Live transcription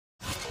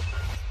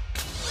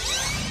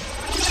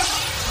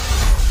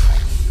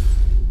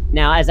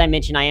Now, as I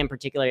mentioned, I am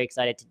particularly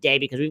excited today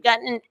because we've got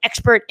an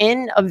expert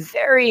in a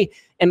very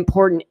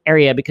important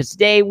area, because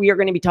today we are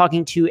going to be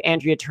talking to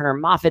Andrea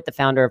Turner-Moffitt, the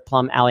founder of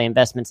Plum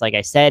Investments. Like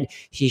I said,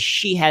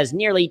 she has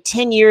nearly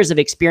 10 years of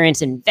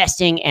experience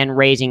investing and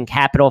raising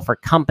capital for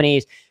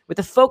companies with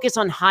a focus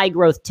on high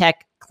growth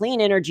tech, clean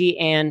energy,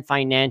 and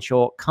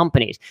financial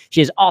companies.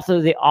 She is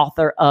also the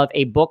author of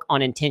a book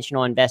on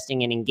intentional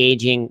investing and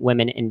engaging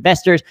women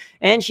investors.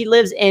 And she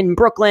lives in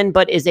Brooklyn,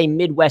 but is a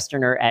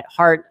Midwesterner at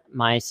heart,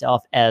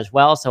 myself as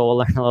well. So we'll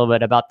learn a little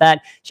bit about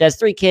that. She has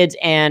 3 kids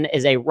and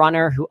is a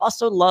runner who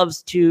also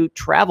loves to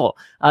travel.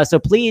 So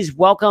please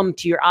welcome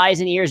to your eyes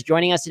and ears,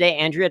 joining us today,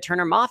 Andrea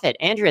Turner-Moffitt.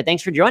 Andrea,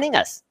 thanks for joining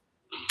us.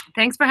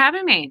 Thanks for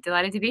having me.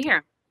 Delighted to be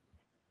here.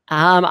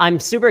 I'm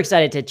super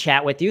excited to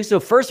chat with you. So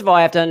first of all,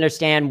 I have to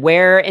understand,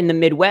 where in the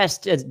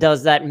Midwest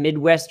does that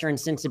Midwestern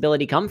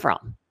sensibility come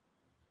from?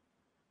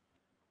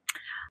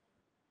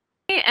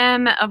 I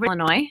am of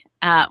Illinois.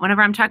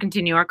 Whenever I'm talking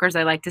to New Yorkers,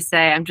 I like to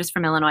say I'm just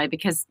from Illinois,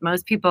 because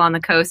most people on the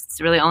coasts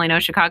really only know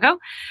Chicago.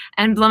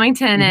 And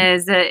Bloomington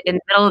is in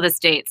the middle of the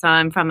state. So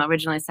I'm from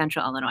originally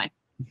Central Illinois.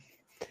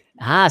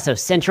 So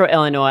Central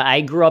Illinois. I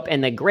grew up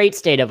in the great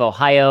state of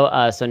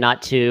Ohio, so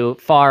not too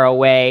far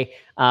away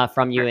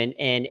from you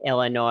in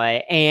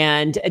Illinois.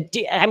 And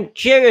I'm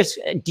curious,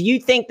 do you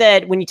think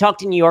that when you talk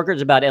to New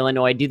Yorkers about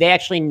Illinois, do they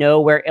actually know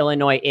where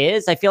Illinois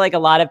is? I feel like a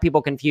lot of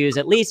people confuse,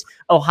 at least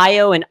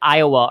Ohio and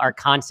Iowa are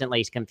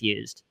constantly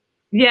confused.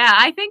 Yeah,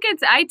 I think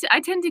I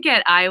tend to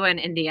get Iowa and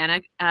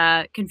Indiana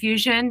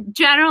confusion.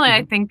 Generally,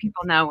 I think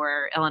people know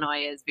where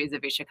Illinois is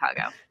vis-a-vis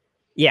Chicago.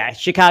 Yeah,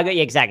 Chicago,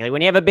 exactly.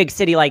 When you have a big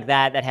city like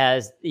that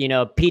has,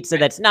 pizza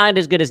that's not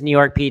as good as New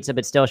York pizza,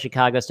 but still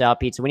Chicago-style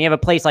pizza. When you have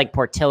a place like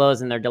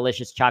Portillo's and their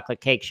delicious chocolate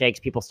cake shakes,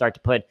 people start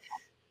to put,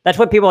 that's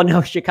what people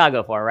know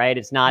Chicago for, right?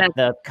 It's not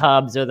the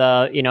Cubs or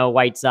the,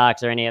 White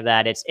Sox or any of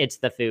that. It's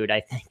the food,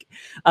 I think.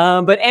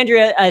 But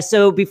Andrea,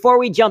 so before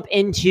we jump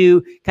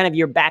into kind of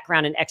your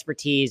background and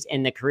expertise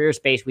in the career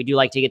space, we do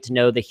like to get to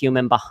know the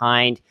human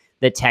behind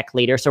the tech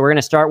leader. So we're going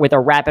to start with a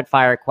rapid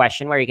fire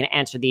question where you can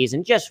answer these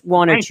in just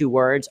 1 or 2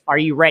 words. Are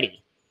you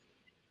ready?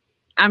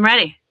 I'm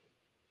ready.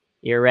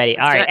 You're ready.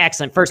 All right,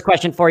 excellent. First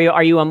question for you.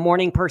 Are you a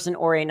morning person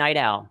or a night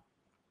owl?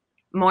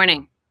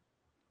 Morning.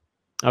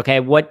 Okay.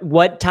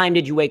 What time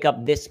did you wake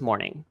up this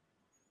morning?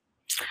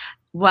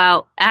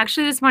 Well,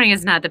 actually, this morning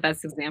is not the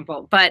best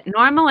example, but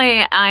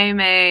normally I'm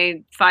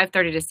a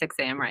 5:30 to 6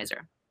 a.m.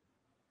 riser.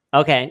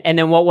 Okay. And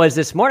then what was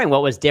this morning?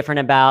 What was different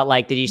about,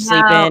 did you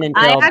sleep in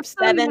until 7? I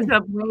actually was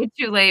up way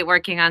too late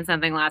working on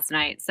something last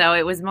night. So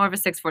it was more of a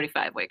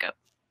 6:45 wake up.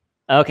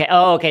 Okay.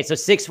 Oh, okay. So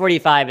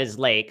 6:45 is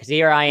late, because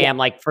here I am.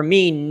 For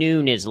me,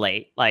 noon is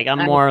late.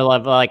 I'm more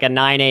of a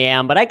 9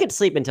 a.m., but I could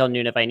sleep until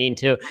noon if I need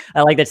to.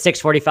 I like that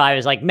 6:45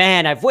 is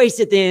man, I've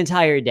wasted the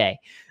entire day.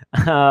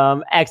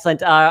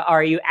 Excellent.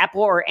 Are you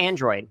Apple or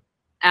Android?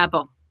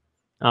 Apple.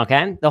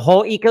 Okay. The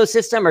whole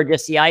ecosystem, or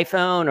just the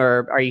iPhone,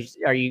 or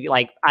are you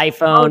like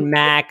iPhone,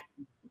 Mac,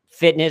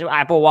 fitness,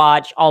 Apple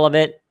Watch, all of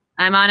it?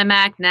 I'm on a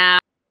Mac now.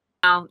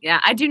 Yeah.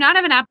 I do not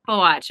have an Apple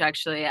Watch,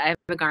 actually. I have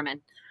a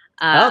Garmin.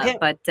 Okay.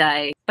 But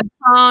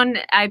phone,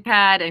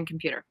 iPad, and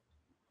computer.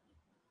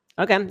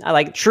 Okay. I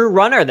like true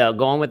runner, though,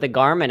 going with the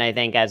Garmin, I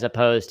think, as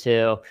opposed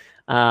to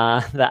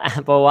the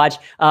Apple Watch.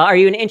 Are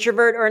you an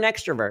introvert or an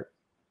extrovert?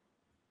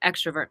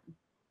 Extrovert.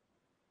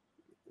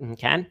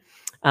 Okay.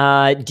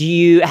 How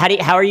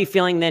are you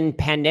feeling then,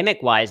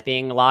 pandemic wise,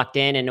 being locked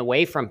in and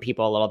away from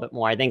people a little bit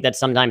more? I think that's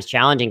sometimes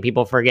challenging.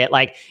 People forget,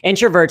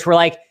 introverts were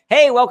like,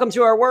 hey, welcome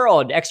to our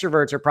world.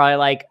 Extroverts are probably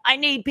like, I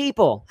need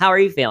people. How are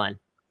you feeling?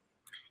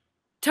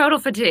 Total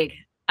fatigue.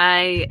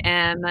 I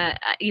am,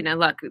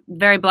 look,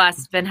 very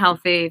blessed, been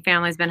healthy,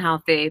 family's been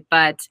healthy,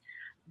 but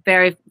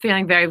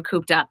feeling very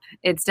cooped up.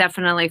 It's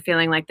definitely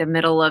feeling like the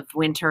middle of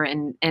winter,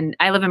 and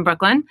I live in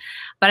Brooklyn,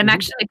 but I'm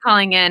actually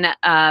calling in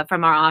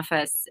from our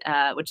office,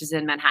 which is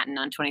in Manhattan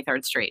on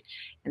 23rd Street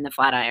in the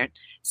Flatiron.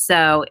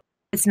 So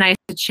it's nice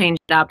to change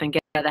it up and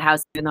get out of the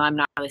house, even though I'm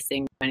not really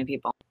seeing many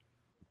people.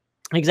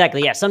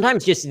 Exactly. Yeah.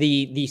 Sometimes just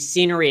the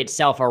scenery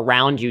itself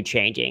around you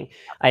changing,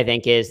 I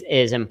think, is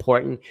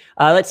important.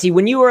 Let's see.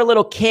 When you were a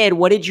little kid,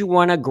 what did you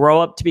want to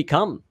grow up to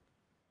become?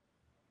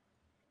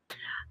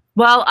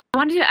 Well,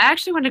 I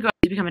actually wanted to grow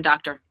up to become a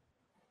doctor.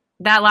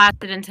 That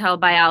lasted until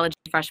biology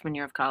freshman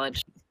year of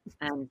college,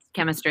 and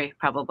chemistry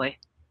probably.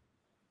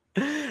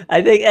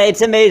 I think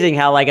it's amazing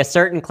how a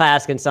certain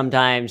class can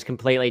sometimes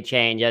completely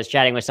change. I was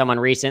chatting with someone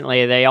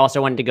recently. They also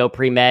wanted to go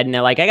pre-med, and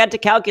they're like, I got to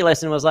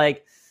calculus and was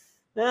like,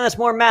 that's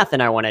more math than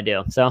I want to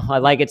do. So I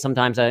like it.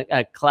 Sometimes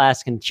a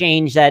class can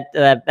change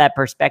that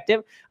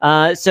perspective.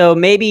 So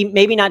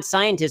maybe not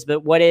scientist,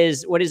 but what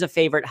is a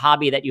favorite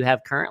hobby that you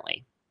have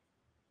currently?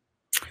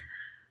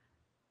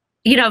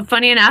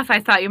 Funny enough, I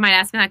thought you might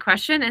ask me that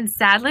question, and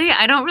sadly,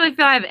 I don't really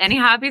feel I have any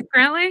hobbies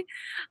currently.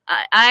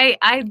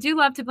 I do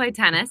love to play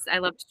tennis. I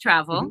love to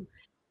travel,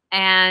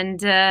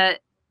 and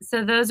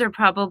so those are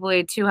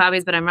probably 2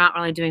 hobbies, but I'm not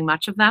really doing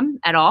much of them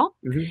at all.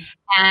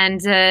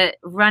 And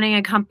running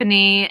a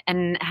company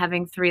and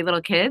having 3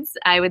 little kids,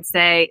 I would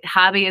say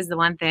hobby is the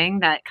one thing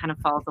that kind of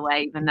falls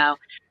away, even though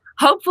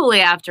hopefully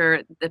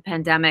after the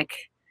pandemic,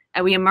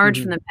 we emerge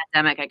from the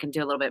pandemic, I can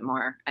do a little bit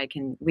more. I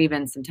can weave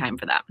in some time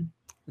for that.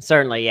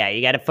 Certainly, yeah.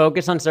 You got to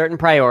focus on certain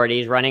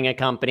priorities, running a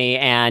company,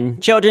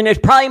 and children. It's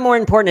probably more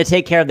important to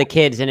take care of the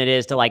kids than it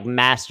is to like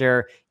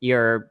master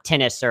your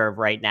tennis serve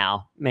right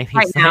now. Maybe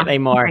Right slightly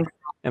now. more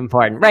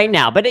important right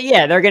now. But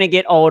yeah, they're going to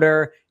get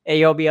older. And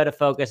you'll be able to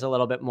focus a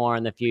little bit more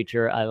in the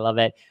future. I love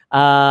it.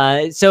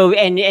 So,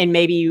 and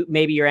maybe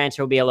your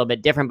answer will be a little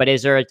bit different. But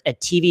is there a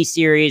TV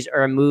series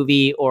or a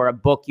movie or a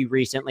book you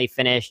recently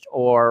finished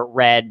or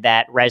read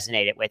that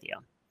resonated with you?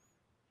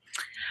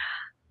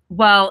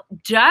 Well,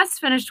 just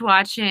finished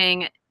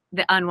watching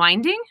The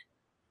Unwinding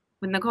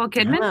with Nicole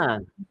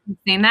Kidman. You've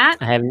seen that?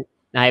 I have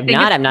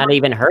not. I've not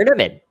even heard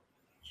of it.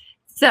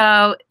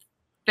 So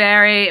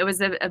it was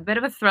a bit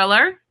of a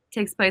thriller.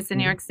 Takes place in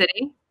New York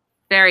City.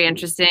 Very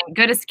interesting.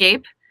 Good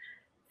escape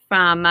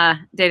from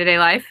day-to-day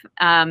life.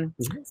 So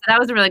that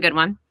was a really good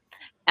one.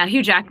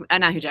 Hugh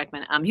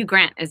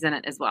Grant is in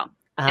it as well.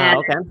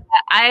 Okay.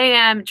 I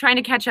am trying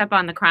to catch up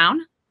on The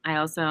Crown. I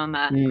also am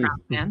a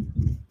Crown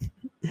fan.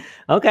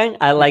 Okay,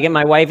 I like it.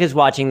 My wife is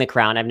watching The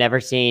Crown. I've never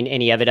seen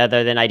any of it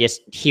other than I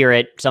just hear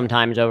it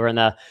sometimes over in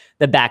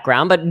the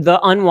background. But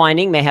The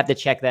Unwinding, may have to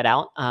check that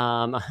out.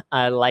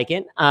 I like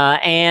it.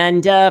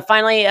 And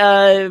finally,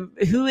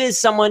 who is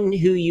someone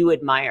who you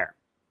admire?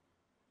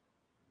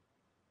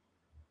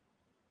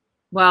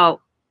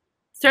 Well,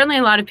 certainly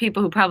a lot of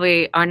people who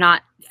probably are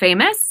not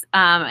famous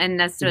and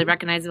necessarily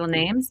recognizable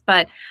names,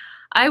 but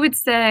I would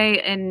say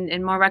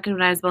in more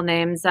recognizable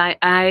names,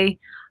 I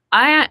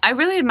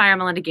really admire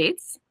Melinda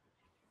Gates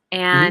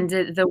and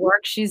the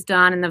work she's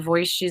done and the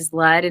voice she's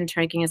led in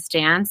taking a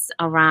stance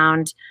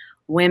around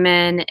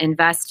women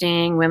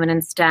investing, women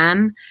in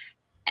STEM,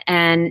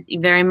 and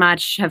very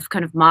much have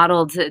kind of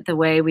modeled the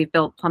way we've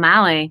built Plum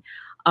Alley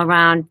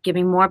around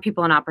giving more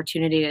people an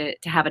opportunity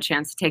to have a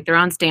chance to take their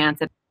own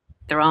stance at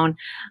their own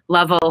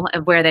level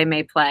of where they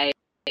may play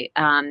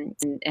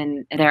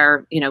in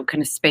their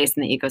kind of space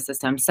in the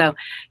ecosystem. So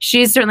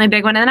she's certainly a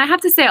big one. And I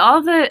have to say all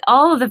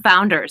of the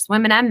founders,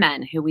 women and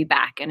men, who we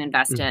back and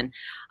invest in,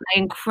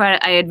 I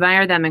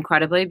admire them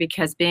incredibly,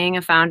 because being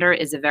a founder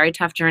is a very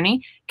tough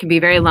journey, can be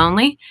very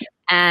lonely.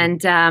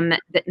 And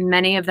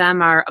many of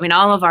them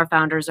all of our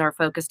founders are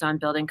focused on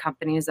building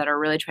companies that are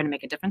really trying to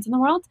make a difference in the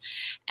world,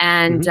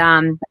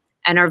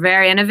 and are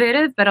very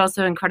innovative, but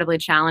also incredibly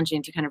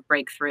challenging to kind of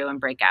break through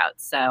and break out.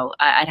 So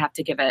I'd have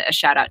to give a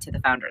shout out to the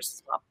founders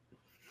as well.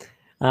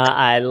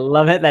 I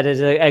love it. That is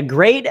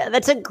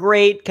that's a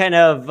great kind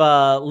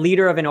of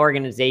leader of an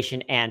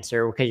organization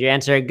answer, because you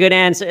answer a good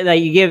answer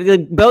that you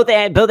give. Both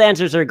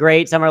answers are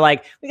great. Some are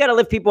like, we got to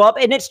lift people up.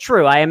 And it's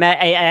true.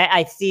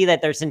 I see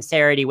that there's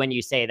sincerity when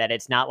you say that.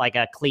 It's not like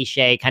a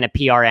cliche kind of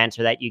PR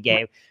answer that you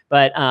gave,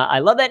 but I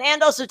love that.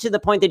 And also to the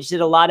point that you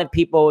said, a lot of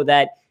people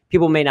that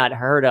people may not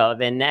heard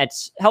of. And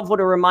that's helpful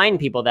to remind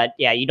people that,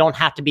 yeah, you don't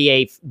have to be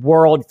a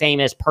world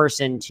famous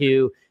person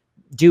to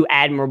do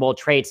admirable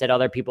traits that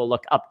other people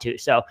look up to.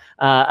 So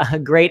a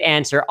great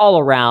answer all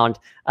around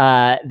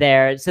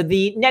there. So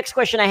the next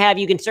question I have,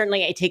 you can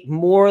certainly take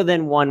more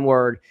than one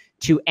word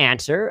to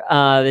answer.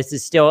 This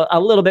is still a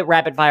little bit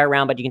rapid fire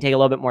round, but you can take a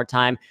little bit more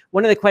time.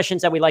 One of the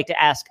questions that we like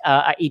to ask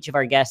each of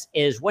our guests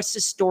is, what's the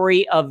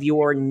story of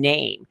your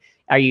name?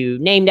 Are you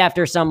named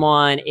after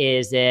someone?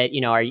 Is it,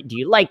 do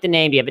you like the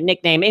name? Do you have a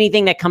nickname?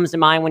 Anything that comes to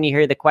mind when you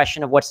hear the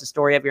question of what's the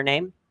story of your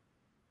name?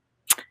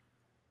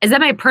 Is that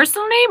my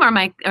personal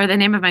name or the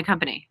name of my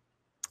company?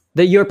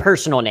 Your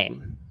personal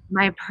name.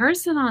 My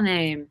personal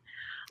name.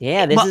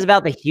 Yeah, this is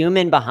about the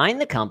human behind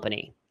the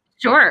company.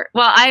 Sure.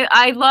 Well,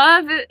 I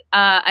love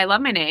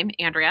my name,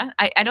 Andrea.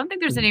 I don't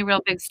think there's any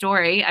real big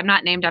story. I'm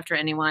not named after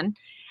anyone.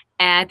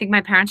 And I think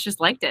my parents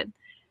just liked it.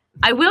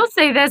 I will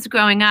say this,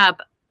 growing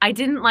up, I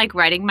didn't like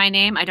writing my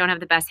name. I don't have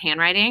the best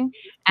handwriting.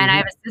 And I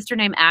have a sister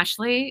named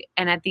Ashley,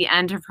 and at the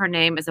end of her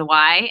name is a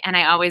Y. And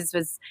I always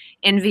was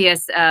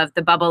envious of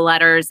the bubble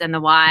letters and the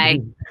Y.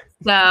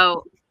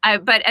 But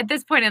at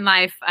this point in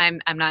life,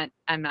 I'm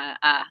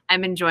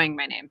enjoying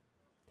my name.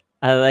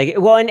 I like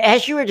it. Well, and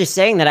as you were just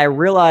saying that, I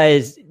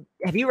realized,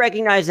 have you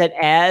recognized that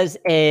as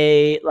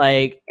a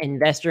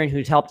investor and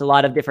who's helped a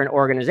lot of different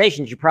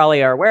organizations, you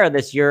probably are aware of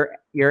this. Your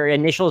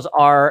initials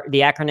are, the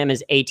acronym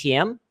is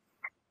ATM.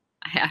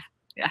 Yeah.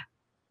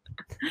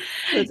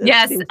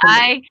 Yes,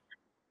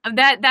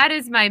 that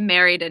is my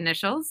married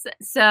initials.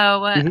 So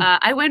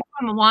I went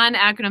from one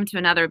acronym to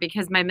another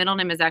because my middle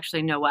name is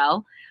actually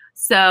Noel.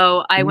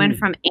 So I went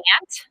from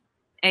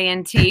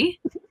A-N-T,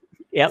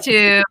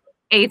 to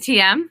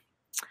ATM.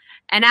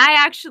 And I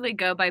actually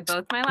go by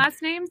both my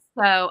last names.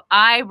 So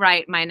I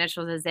write my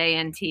initials as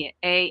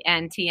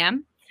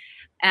A-N-T-M.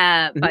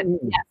 But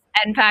yes,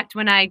 in fact,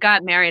 when I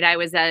got married, I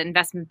was an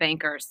investment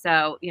banker.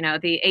 So,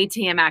 the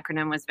ATM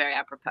acronym was very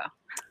apropos.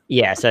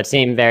 Yeah, so it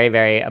seemed very,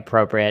 very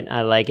appropriate.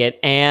 I like it.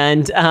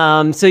 And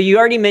so you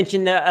already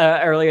mentioned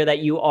earlier that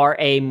you are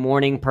a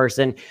morning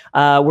person.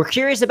 We're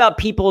curious about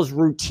people's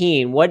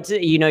routine.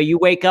 You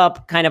wake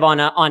up kind of on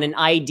an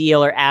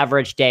ideal or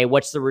average day.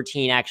 What's the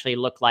routine actually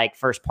look like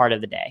first part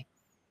of the day?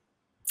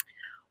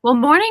 Well,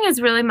 morning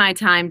is really my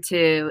time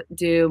to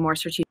do more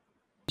strategic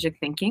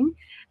thinking.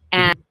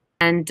 And,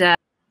 and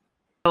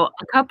so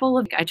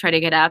I try to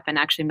get up and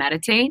actually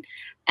meditate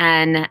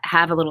and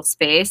have a little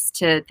space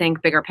to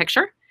think bigger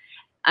picture,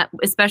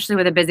 especially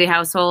with a busy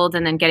household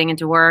and then getting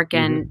into work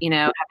and,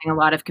 having a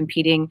lot of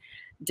competing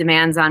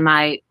demands on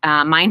my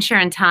mind share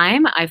and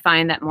time. I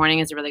find that morning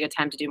is a really good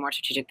time to do more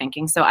strategic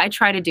thinking. So I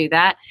try to do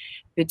that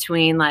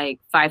between like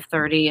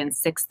 5:30 and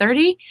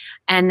 6:30,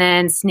 and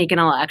then sneak in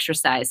a little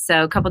exercise.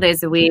 So a couple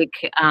days a week,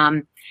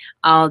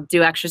 I'll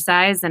do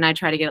exercise, and I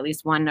try to get at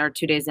least 1 or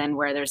 2 days in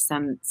where there's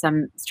some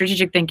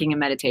strategic thinking and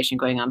meditation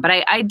going on. But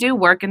I do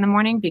work in the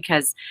morning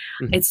because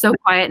it's so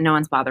quiet and no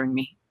one's bothering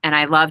me, and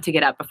I love to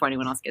get up before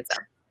anyone else gets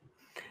up.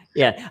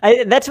 Yeah,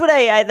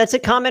 that's a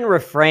common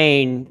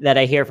refrain that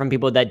I hear from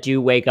people that do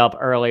wake up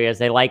early, is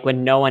they like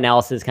when no one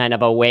else is kind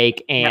of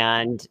awake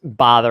and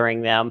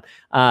bothering them,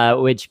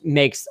 which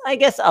makes, I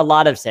guess, a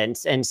lot of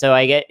sense. And so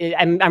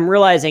I'm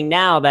realizing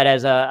now that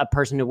as a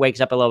person who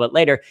wakes up a little bit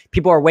later,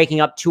 people are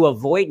waking up to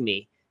avoid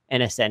me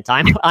in a sense.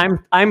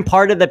 I'm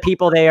part of the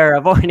people they are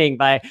avoiding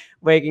by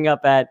waking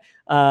up at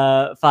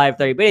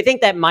 5:30. But I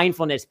think that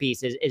mindfulness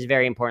piece is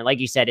very important. Like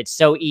you said, it's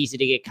so easy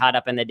to get caught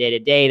up in the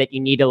day-to-day that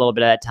you need a little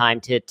bit of that time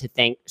to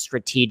think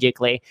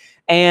strategically.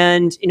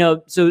 And,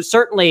 so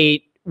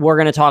certainly we're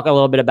going to talk a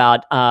little bit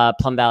about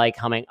Plum Valley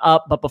coming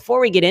up. But before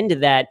we get into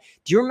that,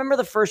 do you remember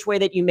the first way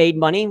that you made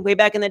money way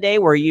back in the day?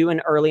 Were you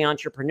an early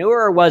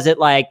entrepreneur, or was it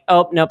like,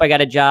 oh, nope, I got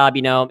a job,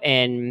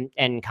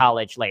 in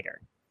college later?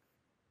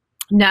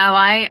 No,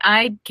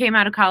 I came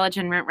out of college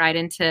and went right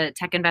into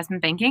tech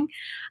investment banking.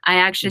 I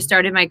actually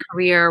started my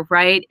career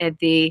right at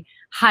the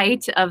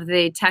height of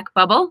the tech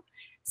bubble.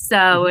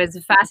 So it was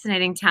a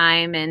fascinating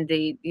time in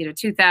the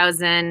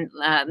 2000,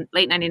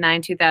 late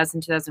 99,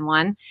 2000,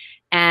 2001.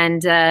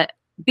 And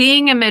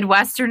being a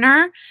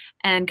Midwesterner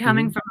and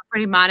coming from a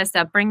pretty modest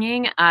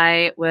upbringing,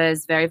 I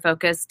was very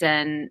focused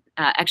and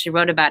actually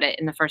wrote about it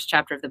in the first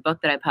chapter of the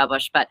book that I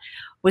published, but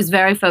was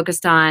very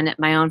focused on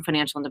my own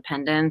financial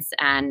independence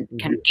and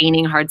kind of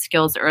gaining hard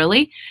skills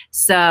early.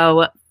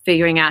 So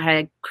figuring out how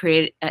to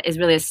create is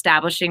really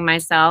establishing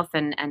myself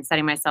and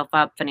setting myself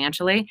up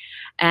financially.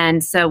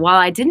 And so while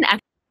I didn't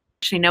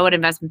actually know what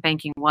investment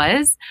banking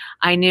was,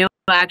 I knew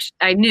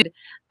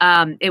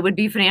it would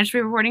be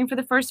financial reporting for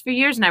the first few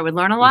years, and I would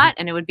learn a lot,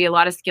 and it would be a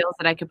lot of skills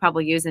that I could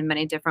probably use in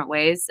many different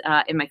ways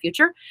in my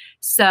future.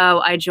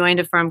 So I joined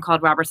a firm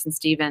called Robertson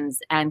Stephens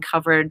and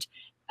covered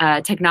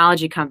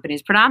technology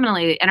companies,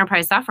 predominantly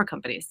enterprise software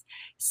companies.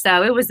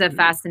 So it was a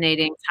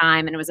fascinating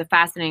time, and it was a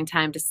fascinating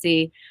time to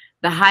see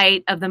the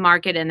height of the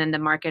market and then the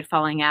market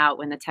falling out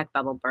when the tech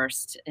bubble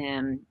burst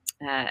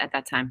at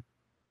that time.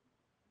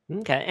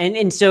 Okay.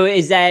 And so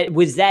was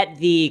that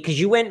because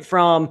you went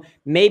from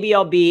maybe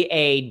I'll be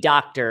a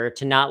doctor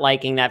to not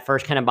liking that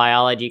first kind of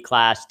biology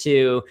class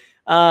to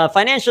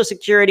financial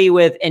security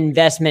with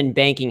investment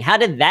banking? How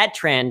did that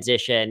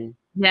transition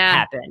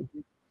happen?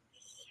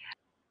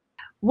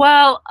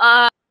 Well,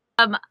 I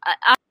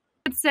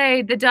would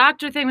say the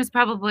doctor thing was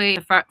probably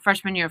the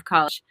freshman year of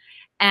college,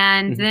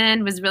 and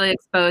then was really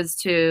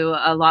exposed to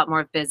a lot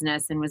more of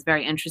business and was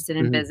very interested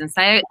in business.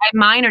 I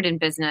minored in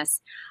business.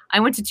 I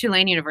went to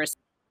Tulane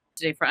University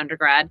for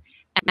undergrad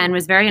and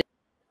was very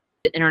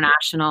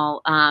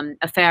international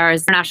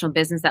affairs, international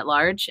business at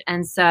large.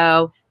 And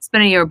so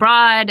spent a year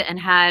abroad and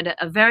had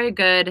a very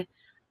good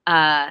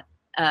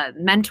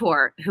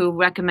mentor who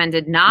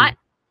recommended not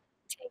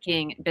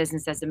taking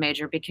business as a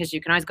major because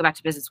you can always go back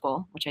to business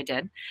school, which I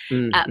did,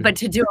 but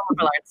to do a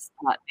liberal arts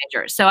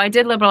major. So I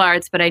did liberal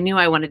arts, but I knew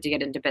I wanted to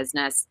get into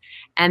business.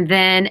 And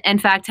then, in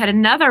fact, had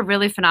another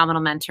really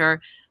phenomenal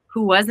mentor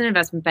who was an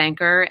investment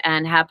banker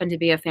and happened to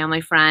be a family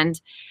friend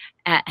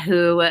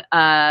who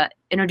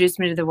introduced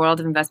me to the world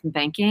of investment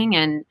banking,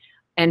 and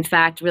in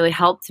fact really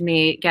helped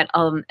me get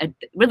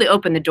really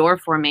opened the door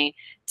for me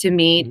to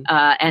meet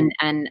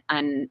and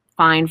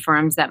find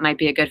firms that might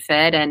be a good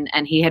fit, and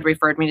he had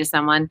referred me to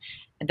someone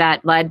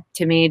that led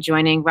to me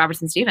joining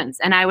Robertson Stephens.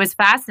 And I was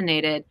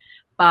fascinated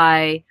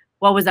by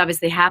what was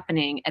obviously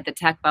happening at the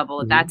tech bubble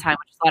at that time,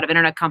 which was a lot of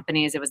internet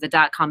companies. It was the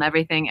dot-com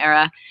everything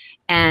era.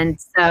 And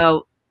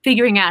so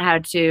figuring out how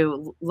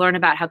to learn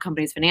about how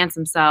companies finance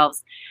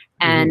themselves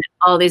and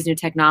all these new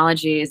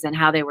technologies and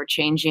how they were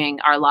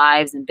changing our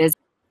lives and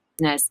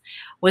business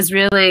was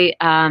really,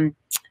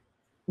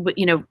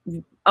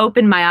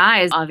 opened my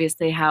eyes,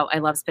 obviously, how I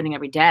love spending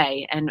every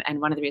day. And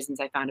one of the reasons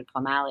I founded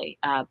Plum Alley,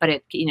 but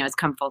it's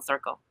come full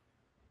circle.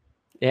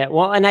 Yeah,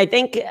 well, and I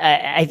think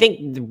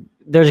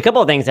there's a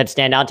couple of things that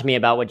stand out to me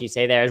about what you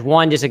say there. Is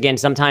one, just again,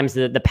 sometimes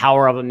the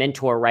power of a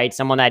mentor, right?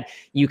 Someone that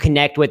you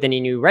connect with and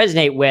you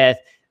resonate with,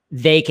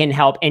 they can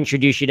help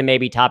introduce you to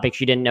maybe topics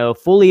you didn't know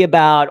fully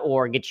about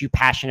or get you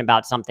passionate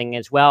about something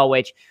as well,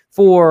 which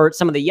for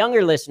some of the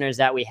younger listeners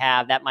that we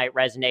have, that might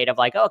resonate of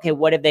like, okay,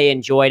 what have they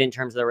enjoyed in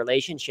terms of the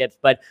relationships,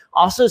 but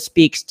also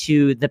speaks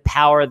to the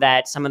power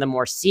that some of the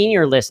more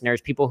senior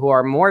listeners, people who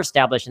are more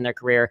established in their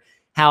career,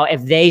 how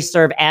if they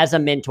serve as a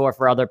mentor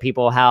for other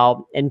people,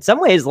 how in some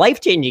ways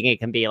life-changing it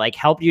can be, like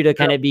help you to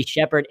kind of be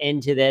shepherded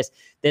into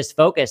this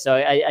focus. So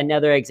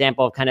another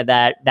example of kind of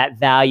that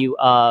value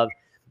of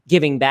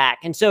giving back.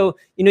 And so,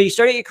 you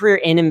started your career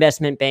in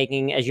investment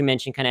banking, as you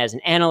mentioned, kind of as an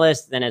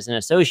analyst, then as an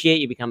associate,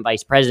 you become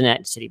vice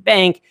president at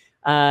Citibank.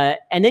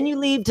 And then you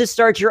leave to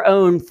start your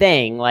own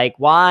thing. Like,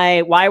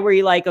 why were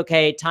you like,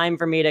 okay, time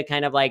for me to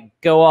kind of like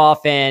go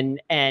off and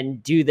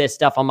do this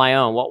stuff on my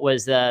own? What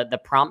was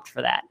the prompt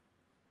for that?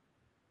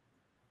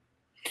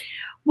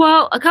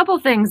 Well, a couple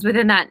things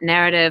within that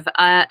narrative.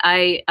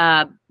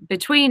 I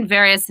between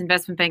various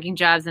investment banking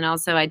jobs, and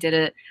also I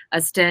did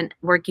a stint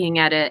working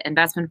at an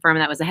investment firm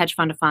that was a hedge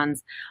fund of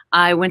funds.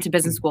 I went to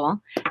business school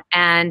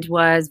and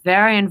was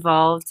very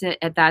involved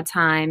at that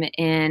time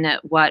in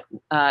what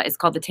is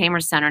called the Tamer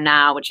Center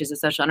now, which is a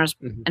social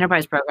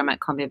enterprise program at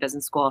Columbia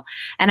Business School.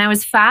 And I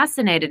was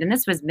fascinated, and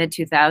this was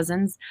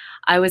mid-2000s,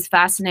 I was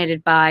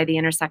fascinated by the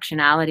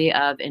intersectionality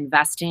of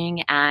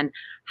investing and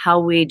how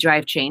we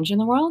drive change in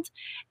the world.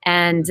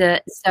 And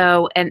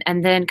so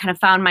then kind of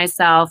found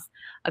myself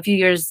a few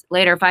years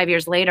later, 5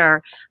 years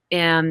later,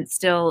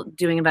 still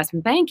doing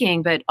investment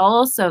banking, but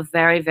also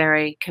very,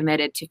 very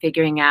committed to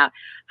figuring out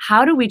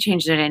how do we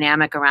change the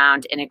dynamic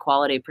around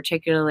inequality,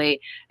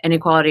 particularly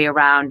inequality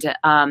around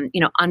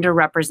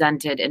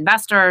underrepresented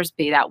investors,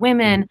 be that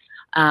women,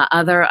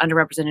 other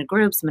underrepresented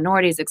groups,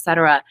 minorities, et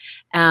cetera.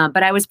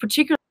 But I was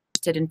particularly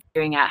interested in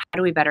figuring out how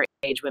do we better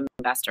engage women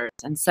investors.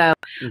 And so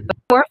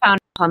before I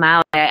founded Plum,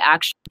 I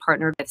actually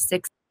partnered with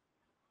 6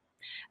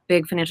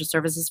 big financial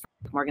services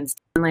firms, Morgan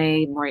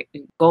Stanley,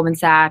 Goldman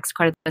Sachs,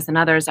 Credit Suisse, and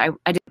others. I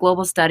did a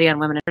global study on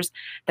women investors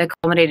that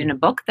culminated in a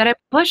book that I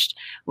published,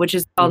 which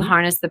is called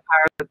Harness the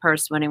Power of the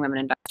Purse, Winning Women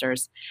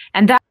Investors.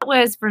 And that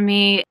was, for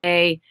me,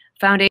 a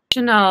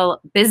foundational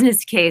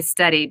business case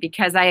study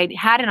because I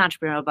had an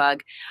entrepreneurial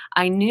bug.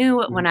 I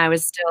knew when I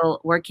was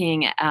still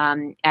working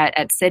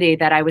at Citi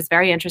that I was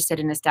very interested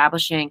in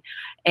establishing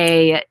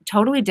a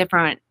totally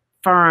different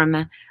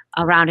firm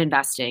around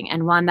investing,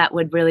 and one that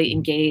would really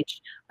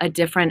engage a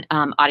different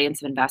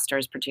audience of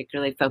investors,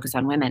 particularly focused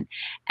on women.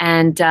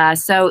 And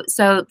so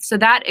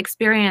that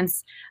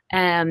experience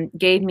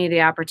gave me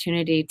the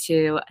opportunity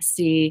to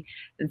see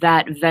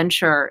that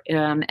venture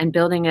and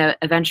building a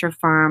venture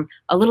firm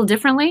a little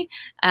differently,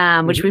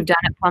 which we've done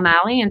at Plum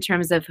Alley in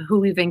terms of who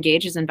we've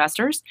engaged as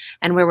investors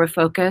and where we're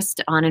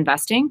focused on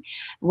investing,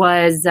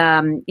 was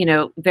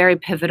very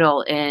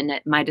pivotal in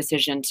my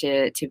decision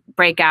to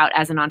break out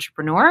as an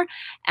entrepreneur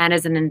and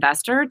as an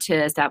investor to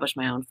establish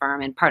my own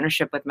firm in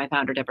partnership with my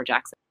founder, Deborah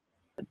Jackson.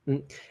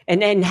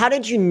 And how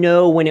did you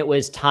know when it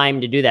was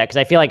time to do that? Because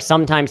I feel like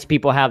sometimes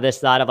people have this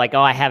thought of like,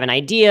 oh, I have an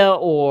idea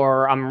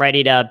or I'm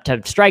ready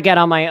to strike out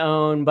on my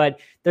own. But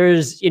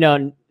there's,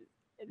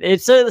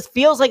 it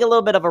feels like a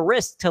little bit of a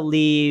risk to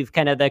leave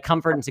kind of the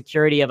comfort and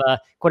security of a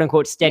quote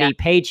unquote steady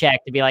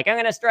paycheck to be like, I'm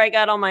going to strike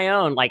out on my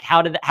own. Like,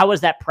 how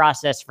was that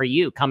process for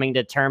you coming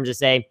to terms to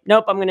say,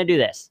 nope, I'm going to do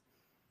this?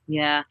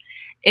 Yeah.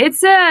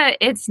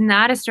 It's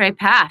not a straight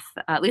path.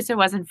 At least it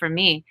wasn't for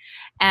me.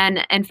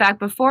 And in fact,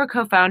 before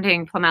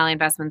co-founding Plum Alley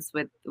Investments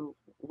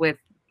with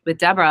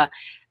Deborah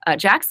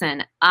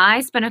Jackson,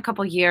 I spent a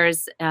couple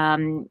years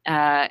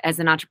as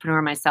an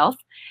entrepreneur myself,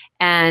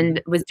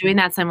 and was doing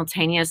that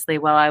simultaneously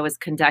while I was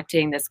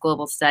conducting this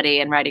global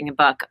study and writing a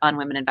book on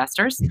women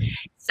investors.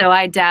 So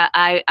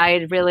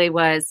I really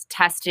was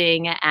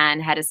testing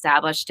and had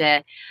established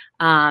a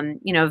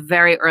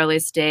very early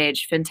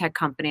stage fintech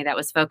company that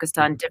was focused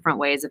on different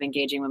ways of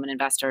engaging women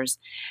investors,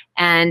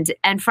 and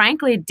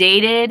frankly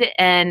dated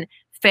and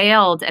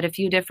failed at a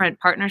few different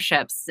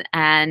partnerships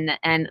and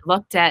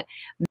looked at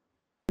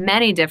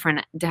many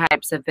different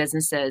types of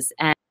businesses.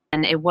 And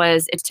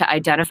it's to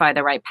identify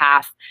the right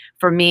path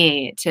for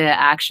me to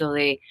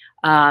actually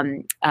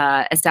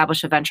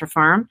establish a venture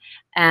firm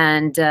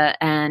and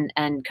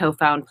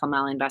co-found Plum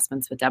Alley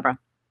Investments with Deborah.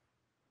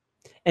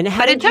 And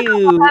how did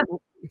you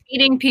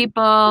meeting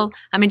people?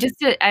 I mean,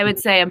 I would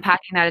say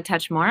unpacking that a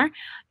touch more.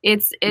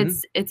 It's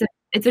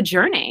a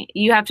journey.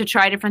 You have to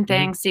try different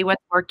things, see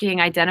what's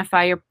working,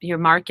 identify your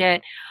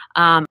market,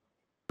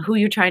 who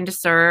you're trying to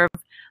serve,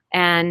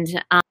 and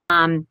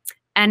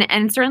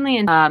certainly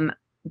in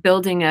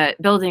building a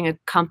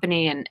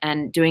company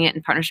and doing it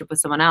in partnership with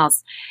someone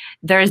else.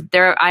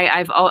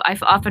 I've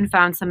often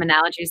found some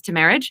analogies to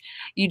marriage.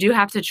 You do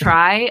have to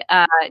try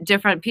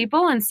different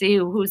people and see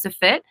who's a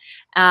fit.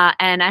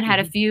 And I had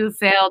a few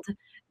failed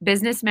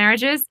business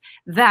marriages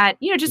that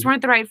just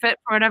weren't the right fit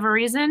for whatever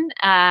reason.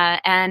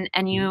 And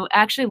you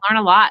actually learn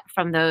a lot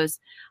from those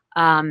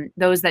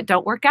that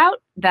don't work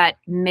out. That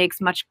makes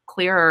much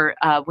clearer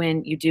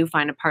when you do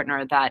find a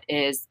partner that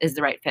is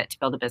the right fit to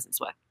build a business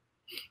with.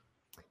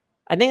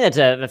 I think that's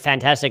a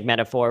fantastic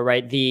metaphor,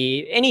 right?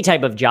 Any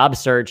type of job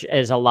search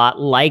is a lot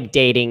like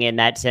dating in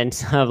that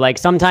sense of like,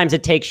 sometimes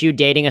it takes you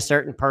dating a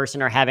certain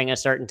person or having a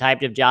certain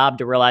type of job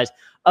to realize,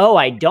 oh,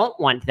 I don't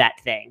want that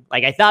thing.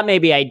 Like I thought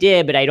maybe I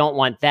did, but I don't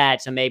want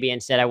that. So maybe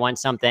instead I want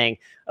something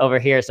over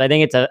here. So I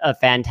think it's a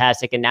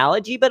fantastic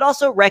analogy, but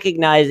also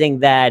recognizing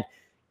that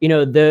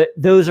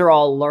those are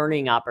all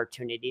learning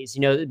opportunities.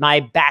 My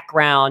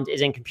background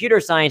is in computer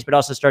science, but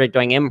also started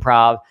doing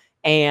improv.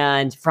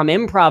 And from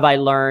improv, I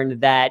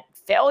learned that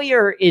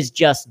failure is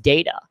just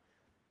data.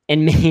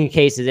 In many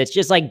cases, it's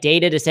just like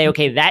data to say,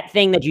 okay, that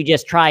thing that you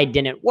just tried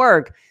didn't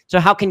work. So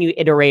how can you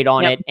iterate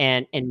on it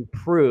and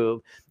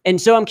improve?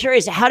 And so I'm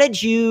curious, how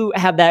did you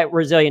have that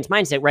resilience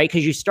mindset, right?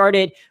 Because you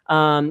started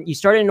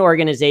an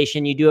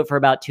organization, you do it for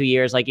about 2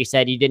 years. Like you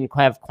said, you didn't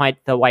have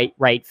quite the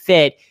right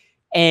fit.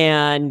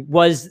 And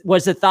was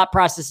the thought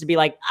process to be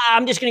like,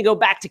 I'm just going to go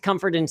back to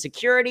comfort and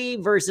security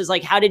versus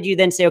like, how did you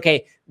then say,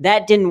 okay,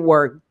 that didn't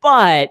work,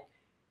 but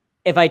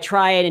if I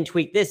try it and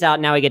tweak this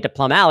out, now we get to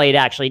Plum Alley, it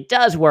actually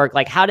does work.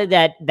 Like, how did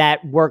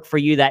that work for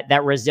you?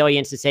 That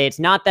resilience to say, it's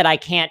not that I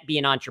can't be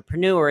an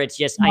entrepreneur. It's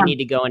just, I need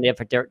to go in a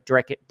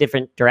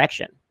different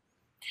direction.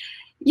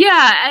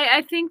 Yeah.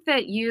 I think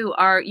that you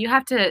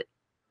have to,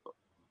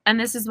 and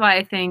this is why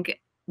I think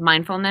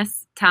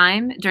mindfulness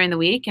time during the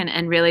week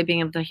and really being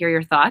able to hear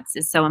your thoughts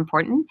is so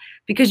important,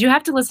 because you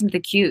have to listen to the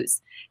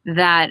cues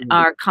that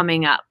are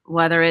coming up,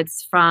 whether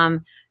it's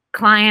from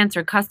clients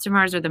or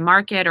customers or the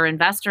market or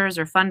investors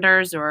or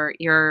funders or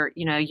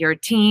your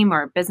team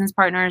or business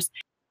partners.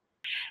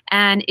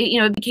 And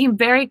it became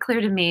very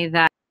clear to me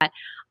that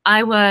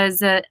I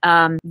was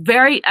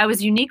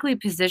uniquely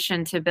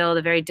positioned to build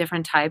a very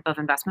different type of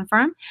investment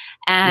firm,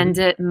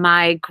 and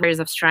my areas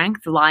of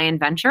strength lie in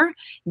venture,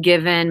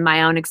 given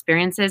my own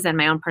experiences and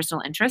my own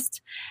personal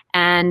interest.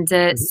 And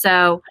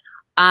so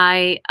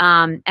I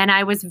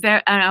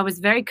was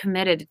very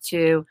committed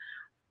to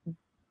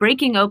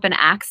breaking open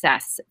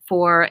access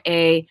for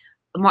a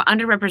more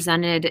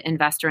underrepresented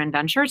investor in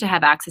venture to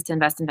have access to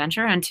invest in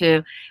venture, and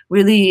to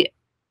really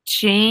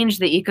change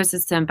the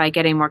ecosystem by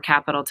getting more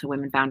capital to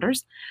women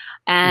founders.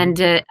 And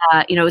it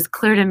was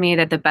clear to me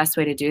that the best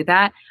way to do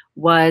that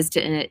was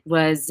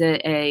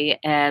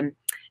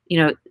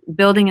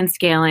building and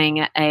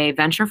scaling a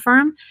venture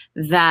firm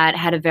that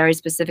had a very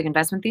specific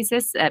investment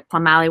thesis. At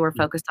Plum Alley, we're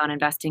focused on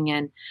investing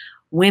in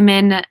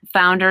women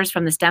founders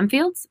from the STEM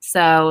fields.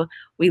 So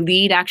we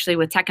lead actually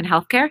with tech and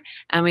healthcare,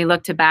 and we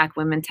look to back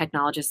women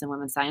technologists and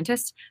women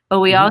scientists.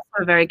 But we also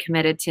are very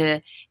committed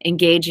to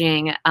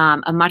engaging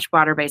a much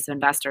broader base of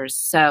investors.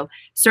 So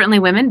certainly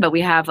women, but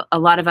we have a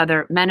lot of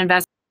other men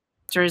investors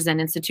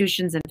and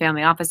institutions and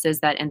family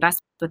offices that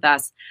invest with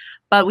us.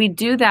 But we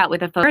do that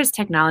with a focus, where is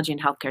technology and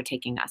healthcare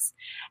taking us,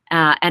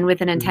 and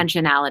with an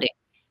intentionality.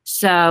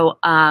 So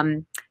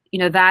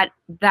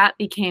that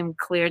became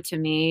clear to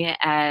me,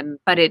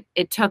 but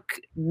it took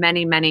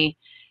many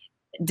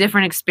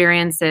different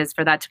experiences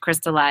for that to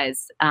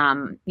crystallize,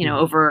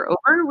 over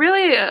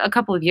really a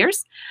couple of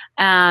years,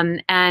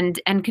 and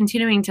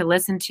continuing to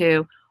listen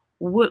to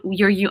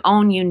your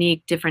own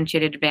unique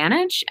differentiated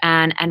advantage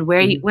and where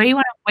you want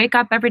to wake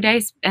up every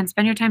day and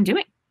spend your time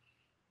doing.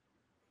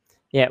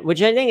 Yeah,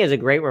 which I think is a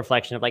great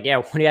reflection of like,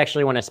 what do you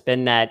actually want to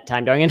spend that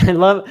time doing? And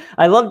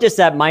I love just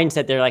that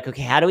mindset. They're like,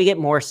 okay, how do we get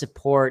more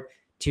support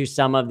to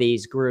some of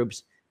these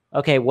groups?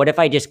 Okay, what if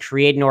I just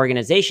create an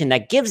organization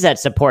that gives that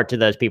support to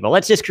those people?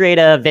 Let's just create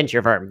a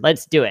venture firm.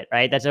 Let's do it,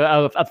 right? That's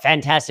a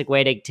fantastic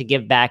way to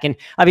give back. And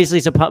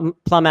obviously, so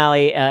Plum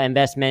Alley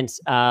Investments,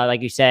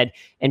 like you said,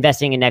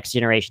 investing in next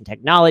generation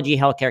technology,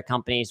 healthcare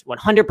companies.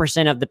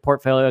 100% of the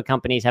portfolio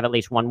companies have at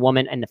least one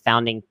woman in the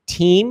founding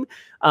team,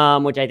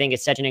 which I think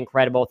is such an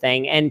incredible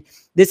thing. And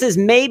this is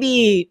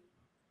maybe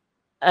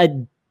a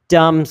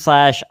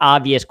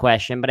dumb/obvious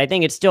question, but I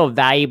think it's still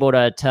valuable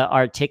to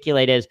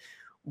articulate is,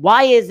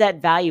 why is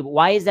that valuable?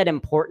 Why is that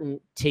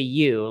important to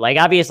you? Like,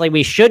 obviously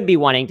we should be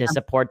wanting to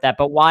support that,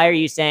 but why are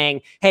you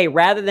saying, hey,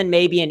 rather than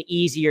maybe an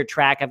easier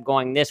track of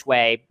going this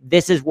way,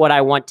 this is what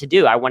I want to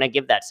do. I want to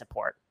give that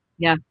support.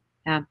 Yeah.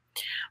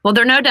 Well,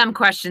 there are no dumb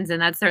questions,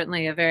 and that's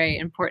certainly a very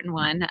important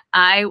one.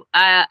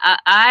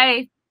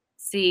 I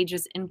see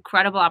just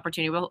incredible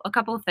opportunity. Well, a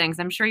couple of things.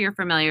 I'm sure you're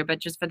familiar, but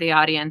just for the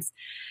audience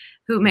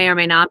who may or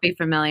may not be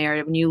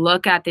familiar, when you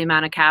look at the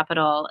amount of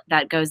capital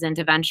that goes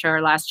into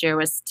venture, last year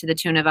was to the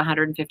tune of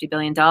 $150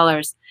 billion.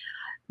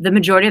 The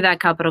majority of that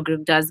capital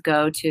does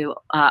go to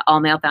all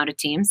male founded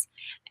teams.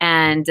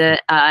 And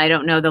I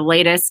don't know the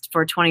latest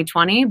for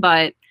 2020,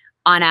 but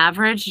on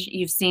average,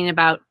 you've seen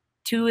about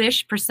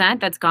 2-ish%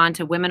 that's gone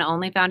to women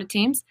only founded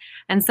teams,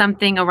 and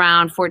something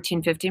around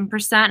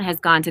 14-15% has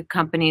gone to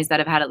companies that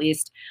have had at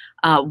least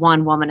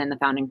one woman in the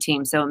founding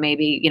team. So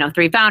maybe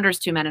 3 founders,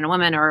 2 men and a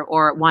woman,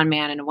 or 1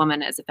 man and a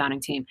woman as a founding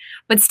team.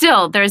 But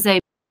still, there's a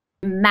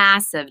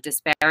massive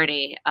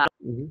disparity of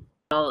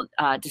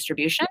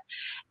distribution,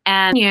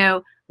 and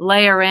you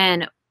layer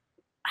in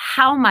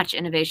how much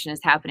innovation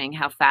is happening,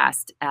 how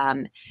fast,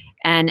 and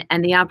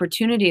the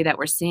opportunity that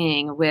we're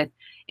seeing with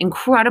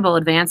incredible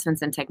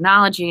advancements in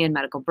technology and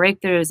medical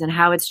breakthroughs, and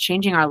how it's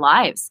changing our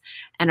lives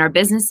and our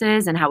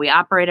businesses and how we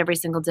operate every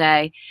single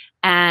day.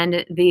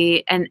 And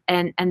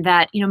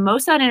that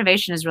most of that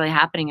innovation is really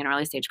happening in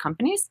early stage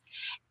companies.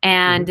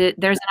 And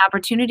there's an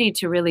opportunity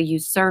to really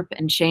usurp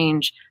and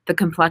change the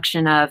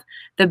complexion of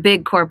the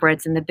big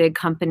corporates and the big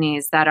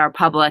companies that are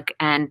public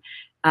and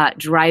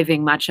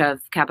driving much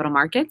of capital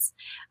markets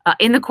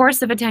in the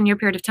course of a 10-year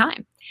period of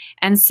time.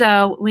 And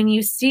so when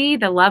you see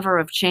the lever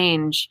of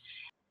change,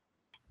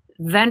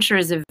 venture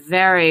is a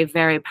very,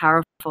 very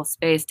powerful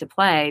space to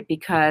play,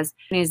 because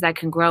companies that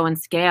can grow and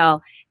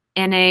scale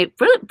in a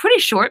pretty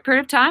short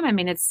period of time. I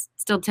mean, it's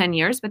still 10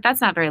 years, but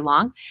that's not very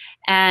long.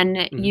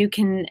 And you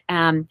can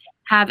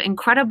have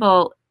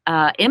incredible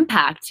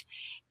impact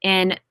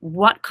in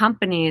what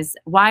companies,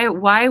 why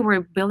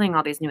we're building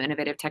all these new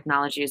innovative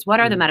technologies, what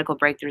are the medical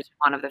breakthroughs we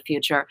want of the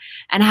future,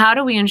 and how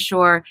do we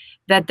ensure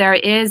that there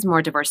is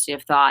more diversity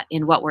of thought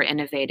in what we're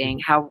innovating,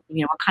 how,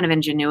 what kind of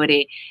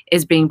ingenuity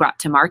is being brought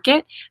to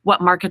market,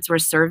 what markets we're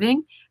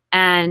serving,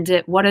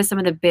 and what are some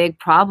of the big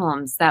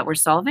problems that we're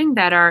solving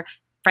that are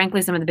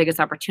frankly some of the biggest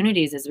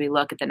opportunities as we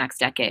look at the next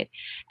decade.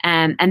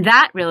 And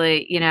that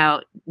really,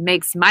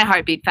 makes my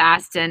heart beat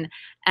fast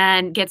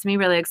and gets me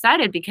really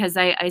excited, because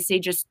I see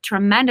just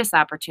tremendous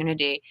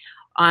opportunity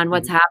on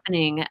what's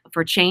happening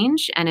for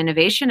change and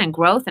innovation and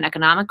growth and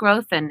economic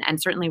growth and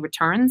certainly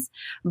returns,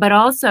 but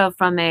also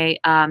from a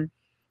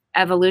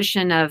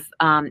evolution of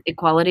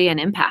equality and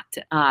impact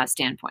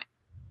standpoint.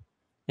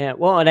 Yeah,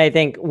 well, and I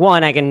think,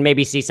 one, I can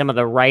maybe see some of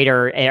the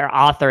writer or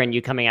author in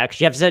you coming out, because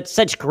you have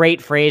such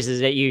great phrases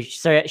that you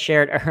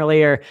shared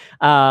earlier.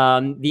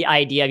 The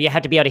idea of you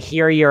have to be able to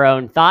hear your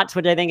own thoughts,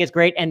 which I think is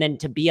great, and then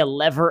to be a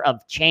lever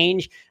of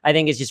change, I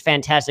think is just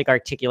fantastic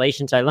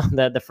articulation. So I love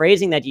the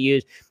phrasing that you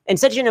use, and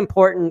such an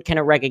important kind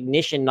of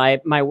recognition.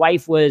 My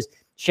wife was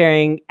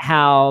sharing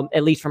how,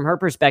 at least from her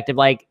perspective,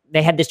 like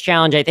they had this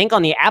challenge, I think,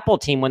 on the Apple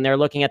team when they're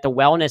looking at the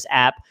wellness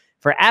app.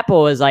 For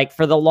Apple, is like,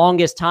 for the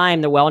longest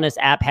time, the wellness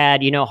app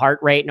had, heart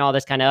rate and all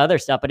this kind of other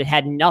stuff, but it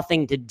had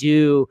nothing to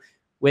do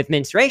with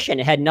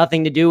menstruation. It had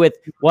nothing to do with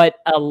what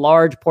a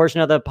large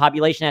portion of the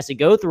population has to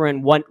go through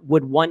and what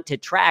would want to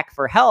track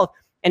for health.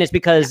 And it's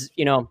because,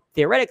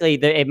 theoretically,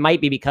 it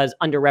might be because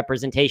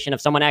underrepresentation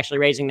of someone actually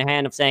raising their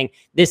hand of saying,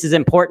 this is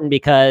important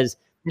because,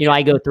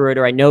 I go through it,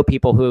 or I know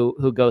people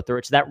who go through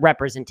it. So that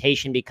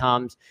representation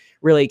becomes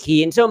really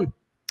key. And so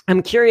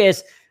I'm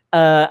curious,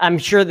 I'm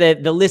sure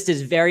that the list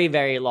is very,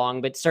 very long,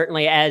 but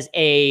certainly as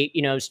a,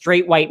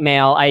 straight white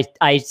male,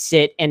 I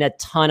sit in a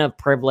ton of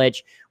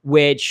privilege,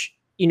 which,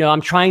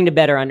 I'm trying to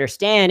better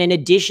understand. In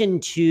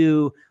addition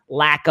to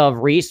lack of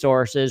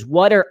resources,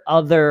 what are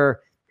other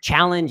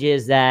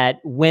challenges that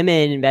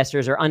women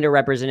investors or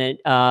underrepresented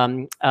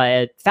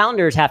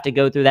founders have to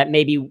go through that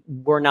maybe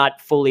we're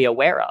not fully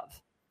aware of?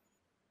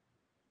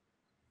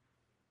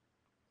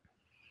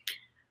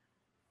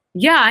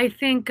 Yeah, I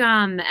think,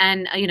 and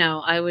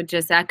I would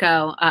just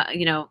echo,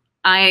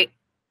 I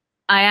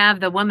have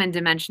the woman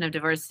dimension of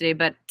diversity,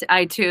 but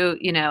I too,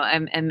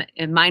 am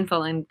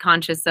mindful and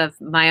conscious of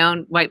my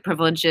own white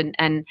privilege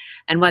and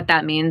what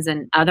that means,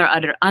 and other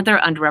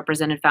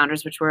underrepresented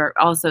founders, which we're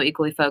also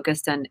equally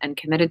focused and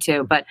committed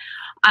to. But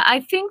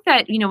I think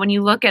that, when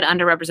you look at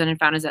underrepresented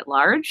founders at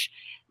large,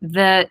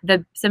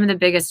 some of the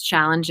biggest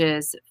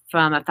challenges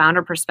from a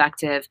founder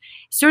perspective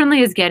certainly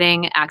is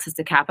getting access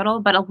to capital,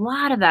 but a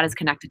lot of that is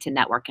connected to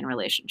network and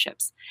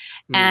relationships.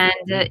 And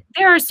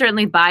there are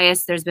certainly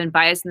bias. There's been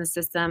bias in the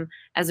system,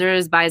 as there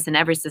is bias in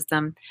every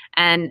system.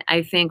 And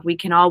I think we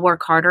can all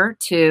work harder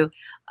to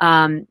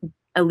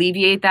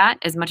alleviate that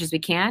as much as we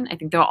can. I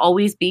think there'll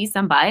always be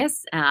some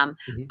bias.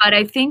 But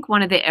I think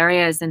one of the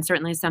areas, and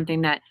certainly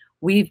something that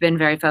we've been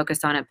very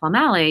focused on at Plum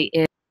Alley,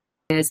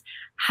 is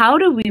how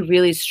do we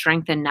really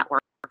strengthen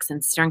networks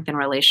and strengthen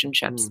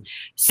relationships?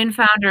 In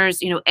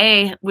founders,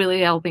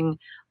 really helping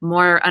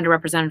more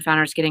underrepresented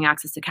founders getting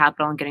access to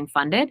capital and getting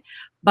funded.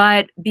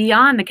 But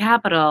beyond the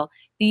capital,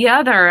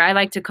 I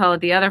like to call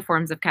it the other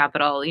forms of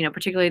capital,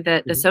 particularly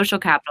the social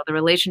capital, the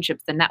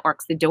relationships, the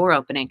networks, the door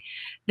opening,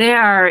 they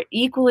are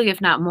equally,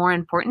 if not more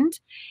important.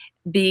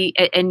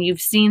 And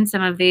you've seen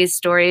some of these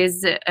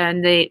stories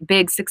and the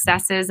big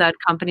successes at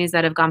companies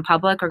that have gone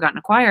public or gotten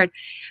acquired.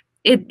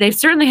 They've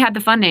certainly had the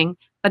funding,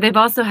 but they've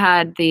also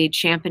had the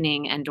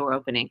championing and door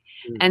opening.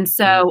 And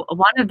so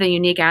one of the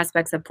unique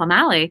aspects of Plum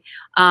Alley,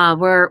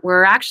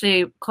 we're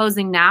actually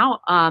closing now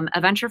a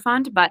venture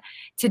fund, but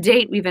to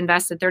date we've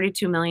invested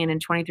 $32 million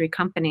in 23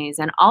 companies,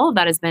 and all of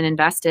that has been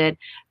invested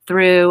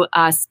through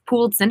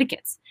pooled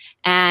syndicates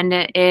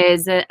and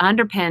is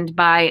underpinned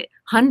by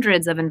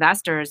hundreds of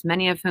investors,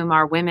 many of whom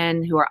are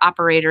women who are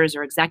operators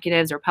or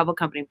executives or public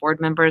company board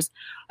members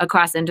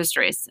across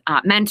industries.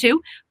 Men too,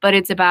 but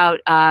it's about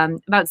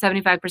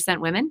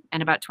 75% women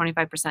and about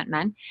 25%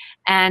 men.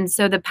 And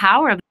so the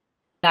power of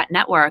that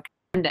network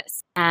is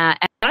tremendous. And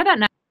a lot of that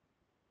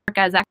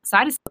network is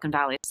outside of Silicon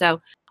Valley.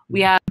 So we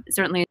have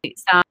certainly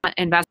some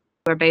investors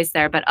who are based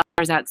there, but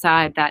others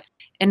outside that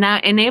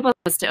enable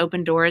us to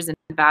open doors and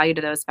value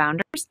to those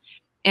founders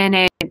in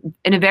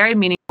a very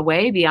meaningful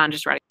way beyond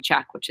just writing a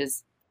check, which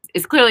is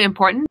clearly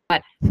important,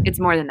 but it's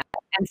more than that.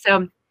 And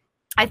so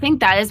I think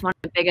that is one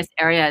of the biggest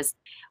areas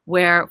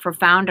where, for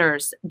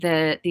founders,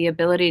 the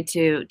ability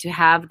to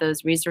have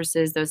those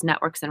resources, those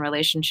networks and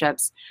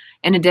relationships,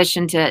 in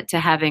addition to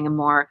having a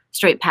more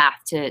straight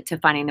path to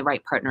finding the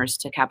right partners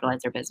to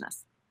capitalize their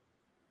business.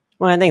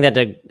 Well, I think that's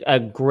a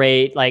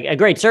great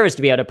service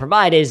to be able to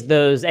provide is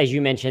those, as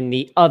you mentioned,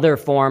 the other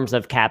forms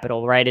of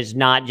capital, right? It's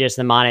not just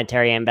the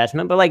monetary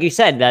investment, but like you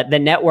said, that the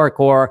network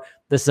or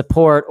the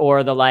support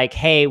or the like,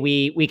 hey,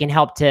 we can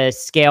help to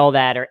scale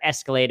that or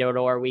escalate it,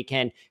 or we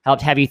can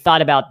help. Have you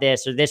thought about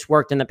this, or this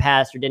worked in the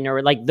past or didn't,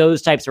 or like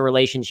those types of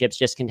relationships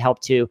just can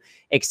help to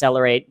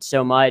accelerate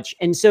so much.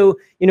 And so,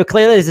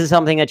 clearly this is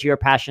something that you're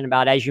passionate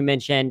about. As you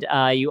mentioned,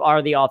 you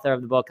are the author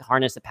of the book,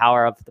 Harness the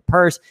Power of the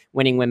Purse,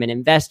 Winning Women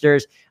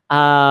Investors.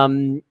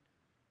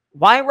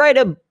 Why write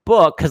a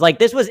book? Because like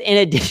this was in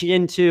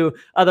addition to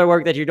other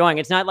work that you're doing.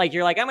 It's not like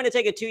you're like, I'm going to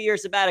take a 2-year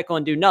sabbatical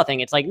and do nothing.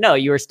 It's like, no,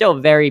 you were still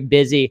very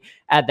busy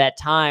at that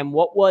time.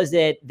 What was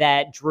it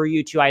that drew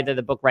you to either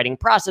the book writing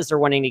process or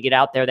wanting to get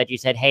out there that you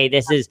said, hey,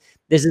 this is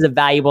a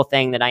valuable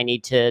thing that I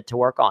need to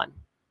work on?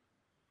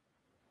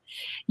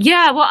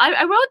 Yeah, well,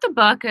 I wrote the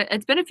book.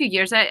 It's been a few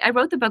years. I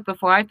wrote the book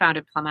before I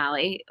founded Plum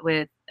Alley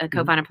with a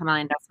co-founder Plum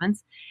Alley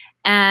Investments.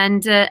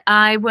 And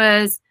I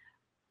was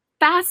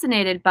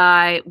fascinated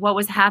by what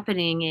was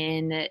happening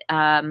in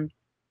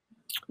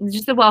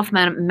just the wealth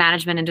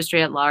management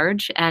industry at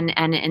large and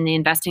in the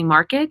investing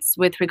markets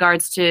with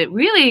regards to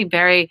really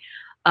very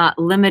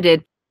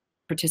limited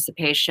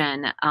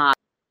participation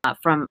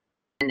from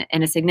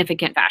in a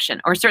significant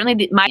fashion, or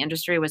certainly my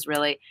industry was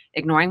really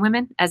ignoring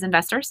women as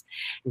investors.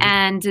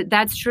 And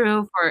that's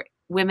true for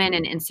women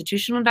in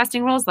institutional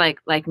investing roles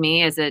like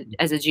me as a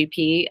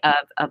GP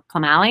of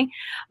Plum Alley,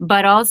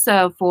 but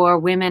also for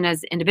women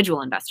as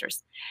individual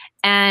investors.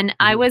 And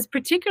I was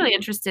particularly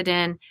interested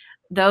in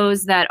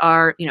those that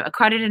are,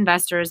 accredited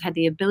investors, had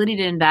the ability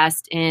to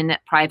invest in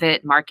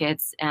private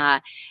markets,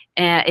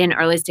 in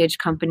early stage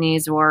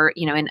companies, or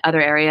in other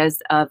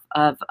areas of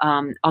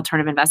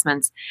alternative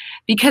investments,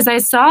 because I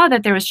saw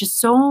that there was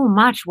just so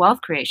much wealth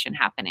creation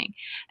happening,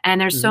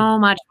 and there's so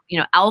much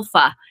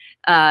alpha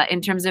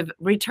in terms of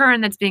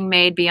return that's being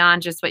made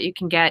beyond just what you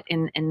can get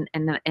in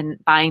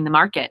buying the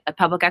market, a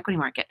public equity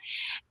market.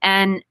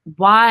 And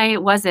why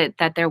was it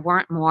that there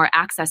weren't more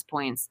access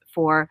points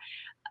for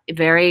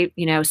very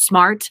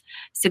smart,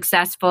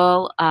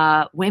 successful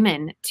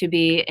women to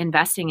be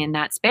investing in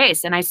that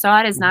space? And I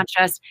saw it as not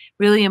just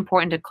really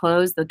important to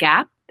close the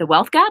gap, the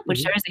wealth gap,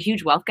 which there is a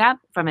huge wealth gap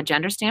from a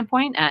gender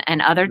standpoint,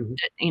 and other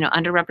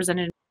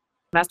underrepresented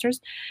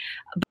investors,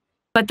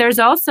 but there's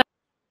also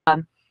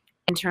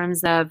in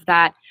terms of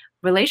that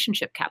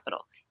relationship capital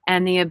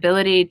and the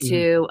ability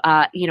to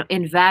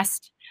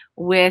invest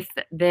with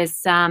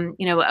this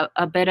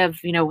a bit of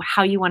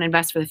how you want to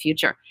invest for the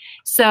future.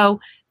 So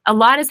a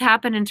lot has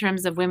happened in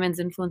terms of women's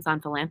influence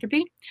on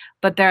philanthropy,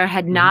 but there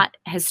had not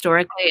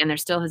historically, and there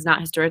still has not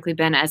historically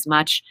been as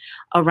much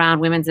around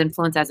women's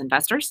influence as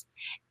investors.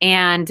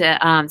 And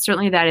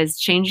certainly that is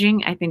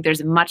changing. I think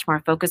there's much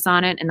more focus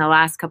on it in the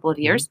last couple of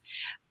years.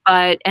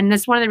 And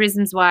that's one of the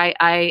reasons why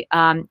I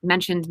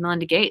mentioned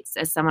Melinda Gates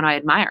as someone I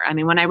admire. I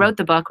mean, when I wrote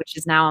the book, which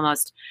is now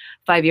almost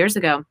 5 years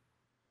ago,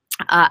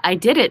 I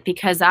did it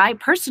because I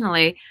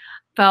personally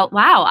felt,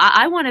 wow,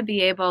 I want to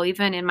be able,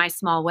 even in my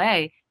small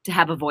way, to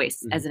have a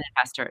voice as an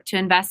investor, to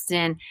invest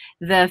in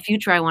the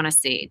future I want to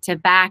see, to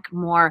back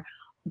more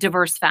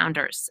diverse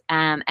founders,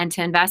 and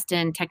to invest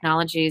in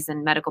technologies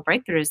and medical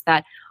breakthroughs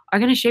that are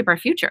going to shape our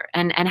future.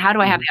 And how do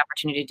I have the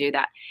opportunity to do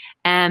that?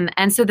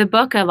 And so the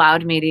book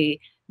allowed me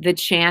the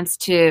chance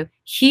to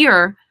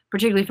hear,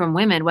 particularly from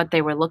women, what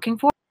they were looking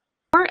for.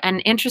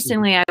 And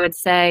interestingly, I would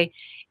say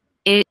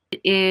it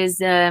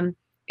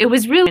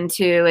was really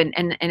into,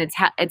 and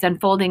it's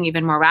unfolding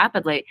even more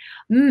rapidly.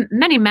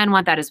 Many men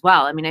want that as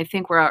well. I mean, I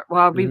think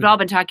we've all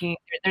been talking.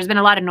 There's been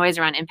a lot of noise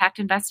around impact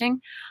investing.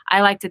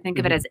 I like to think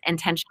of it as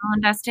intentional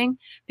investing,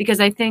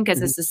 because I think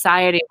as a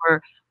society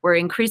we're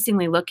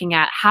increasingly looking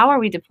at how are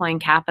we deploying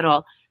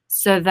capital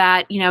so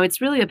that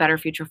it's really a better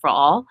future for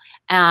all,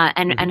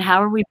 and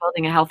how are we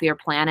building a healthier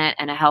planet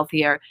and a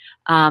healthier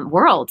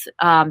world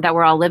that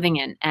we're all living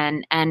in.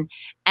 And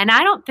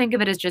I don't think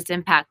of it as just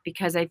impact,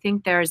 because I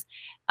think there's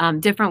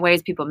different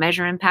ways people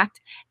measure impact,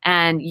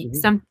 and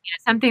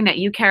something that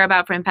you care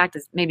about for impact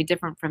is maybe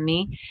different from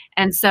me.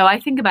 And so I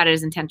think about it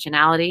as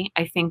intentionality.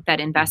 I think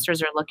that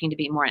investors are looking to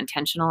be more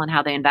intentional in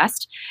how they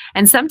invest.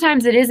 And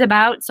sometimes it is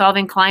about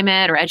solving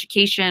climate or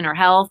education or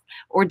health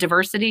or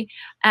diversity.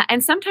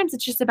 And sometimes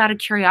it's just about a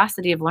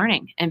curiosity of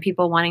learning and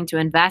people wanting to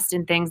invest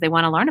in things they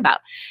want to learn about.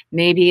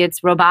 Maybe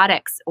it's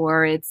robotics,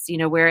 or it's,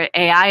 where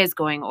AI is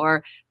going,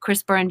 or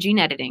CRISPR and gene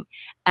editing.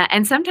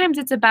 And sometimes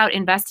it's about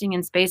investing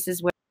in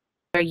spaces where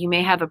you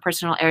may have a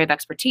personal area of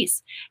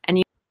expertise, and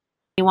you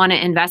want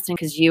to invest in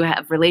because you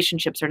have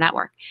relationships or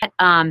network.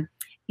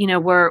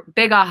 Were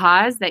big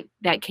ahas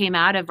that came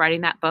out of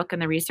writing that book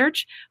and the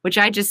research, which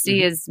I just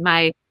see as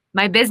my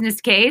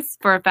business case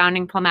for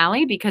founding Plum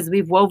Alley, because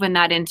we've woven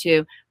that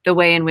into the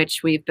way in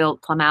which we've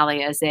built Plum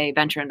Alley as a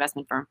venture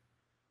investment firm.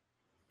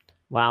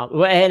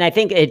 Wow. And I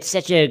think it's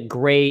such a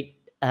great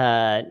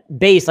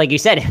base, like you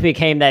said, it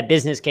became that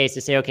business case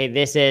to say, okay,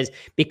 this is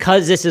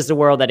the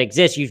world that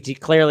exists. You've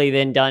clearly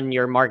then done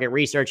your market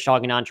research,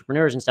 talking to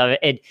entrepreneurs and stuff.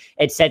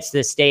 It sets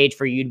the stage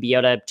for you to be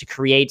able to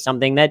create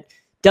something that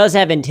does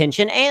have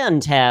intention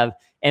and have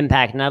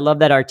impact. And I love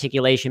that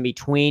articulation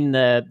between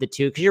the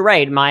two, because you're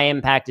right, my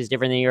impact is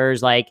different than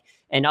yours, like,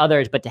 and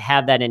others, but to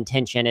have that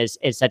intention is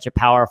such a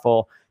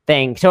powerful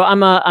thing. So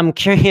I'm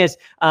curious,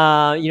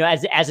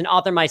 as an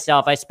author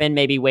myself, I spend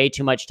maybe way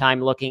too much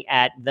time looking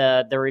at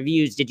the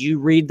reviews. Did you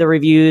read the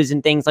reviews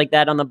and things like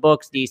that on the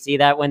books? Do you see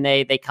that when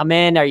they come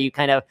in? Are you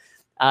kind of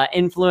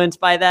influenced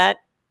by that?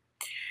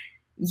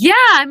 Yeah,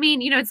 I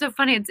mean, it's so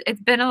funny.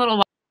 It's been a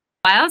little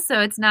while, so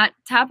it's not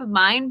top of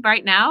mind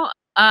right now.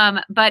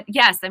 But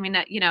yes, I mean,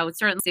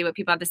 certainly see what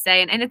people have to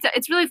say, and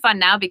it's really fun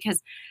now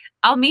because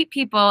I'll meet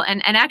people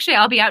and actually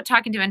I'll be out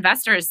talking to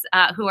investors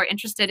who are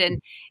interested in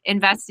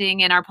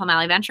investing in our Plum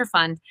Alley Venture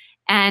Fund,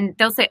 and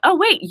they'll say, "Oh,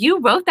 wait, you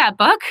wrote that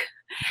book?"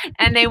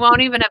 And they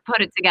won't even have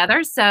put it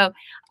together. So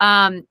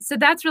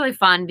that's really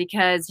fun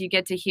because you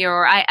get to hear.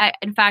 Or I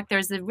in fact,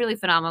 there's a really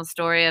phenomenal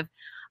story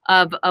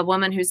of a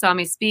woman who saw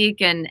me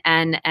speak and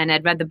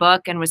had read the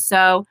book and was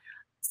so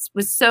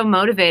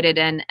motivated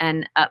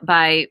and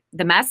by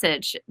the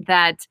message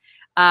that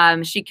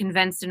she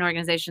convinced an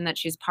organization that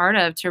she's part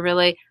of to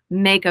really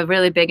make a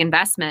really big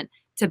investment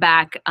to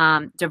back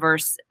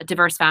diverse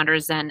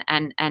founders and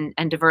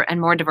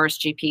more diverse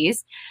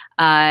GPs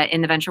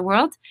in the venture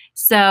world.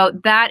 So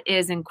that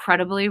is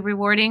incredibly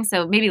rewarding.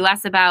 So maybe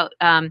less about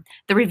the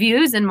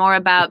reviews and more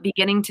about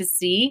beginning to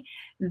see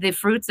the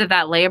fruits of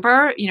that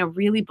labor,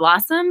 really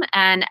blossom,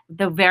 and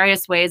the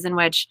various ways in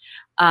which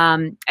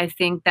I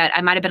think that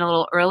I might have been a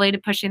little early to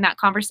pushing that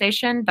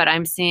conversation, but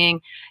I'm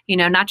seeing,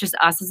 not just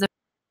us as a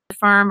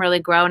firm really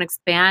grow and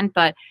expand,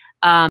 but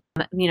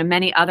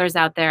many others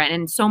out there,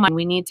 and so much.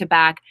 We need to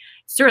back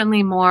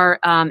certainly more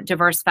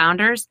diverse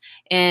founders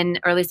in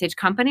early stage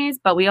companies,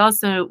 but we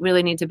also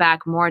really need to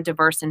back more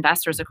diverse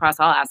investors across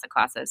all asset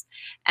classes.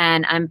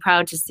 And I'm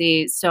proud to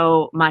see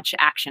so much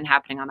action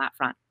happening on that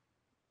front.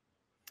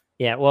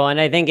 Yeah, well, and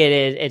I think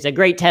it's a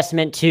great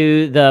testament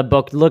to the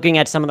book. Looking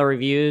at some of the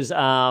reviews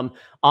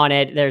on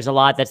it, there's a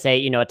lot that say,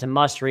 it's a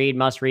must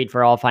read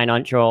for all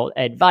financial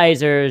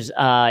advisors.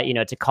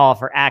 It's a call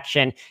for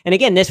action. And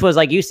again, this was,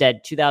 like you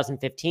said,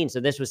 2015. So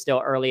this was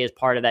still early as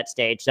part of that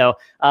stage. So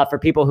for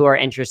people who are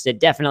interested,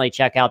 definitely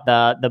check out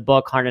the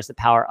book, Harness the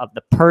Power of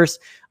the Purse.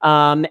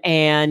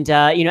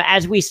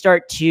 As we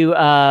start to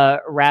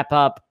wrap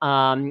up,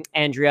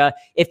 Andrea,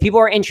 if people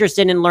are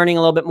interested in learning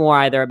a little bit more,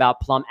 either about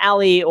Plum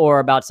Alley or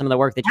about some of the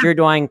work that you're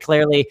doing,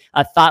 clearly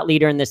a thought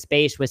leader in this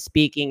space with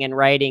speaking and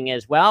writing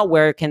as well,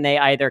 where can they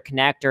either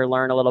connect or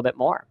learn a little bit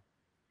more?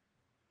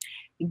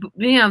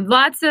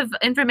 Lots of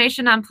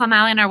information on Plum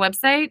Alley on our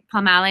website,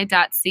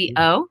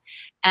 plumalley.co.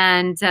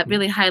 And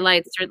really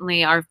highlights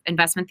certainly our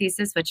investment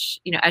thesis, which,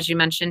 as you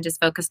mentioned, is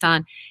focused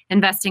on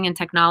investing in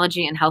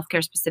technology and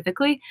healthcare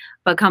specifically,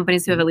 but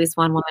companies who have at least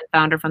one woman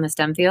founder from the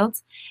STEM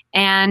fields.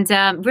 And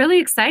really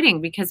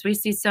exciting because we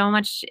see so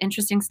much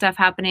interesting stuff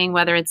happening,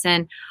 whether it's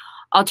in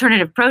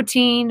alternative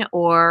protein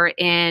or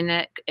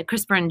in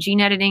CRISPR and gene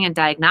editing and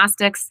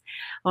diagnostics.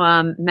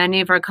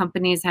 Many of our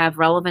companies have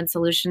relevant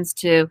solutions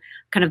to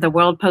kind of the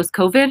world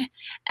post-COVID.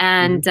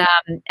 And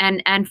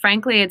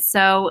frankly, it's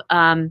so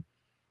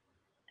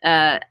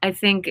I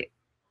think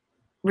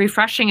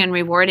refreshing and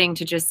rewarding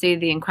to just see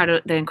the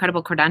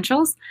incredible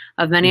credentials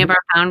of many of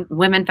our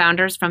women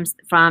founders from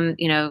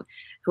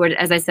who are,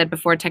 as I said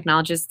before,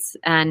 technologists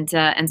and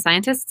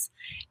scientists.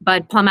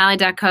 But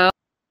plumalley.co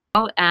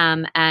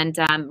and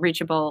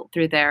reachable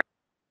through there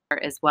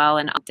as well,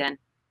 and LinkedIn.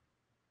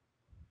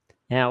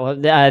 Yeah,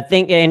 well,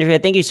 Andrea,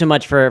 thank you so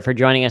much for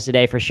joining us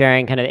today, for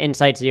sharing kind of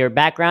insights of your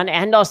background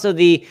and also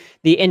the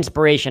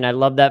inspiration. I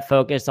love that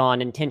focus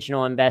on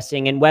intentional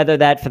investing, and whether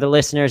that for the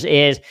listeners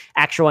is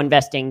actual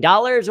investing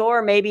dollars,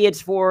 or maybe it's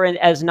for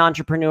as an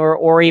entrepreneur,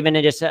 or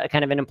even just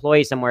kind of an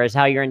employee somewhere, is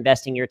how you're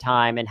investing your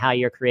time and how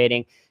you're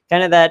creating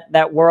kind of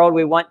that world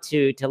we want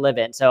to live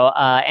in. So,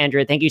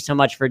 Andrea, thank you so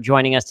much for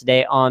joining us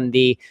today on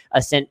the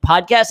Ascent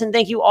podcast. And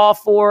thank you all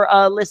for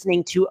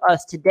listening to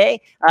us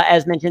today.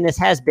 As mentioned, this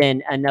has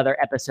been another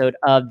episode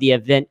of the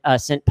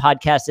Ascent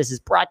podcast. This is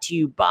brought to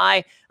you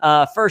by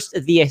first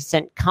the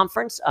Ascent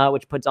Conference,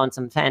 which puts on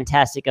some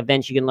fantastic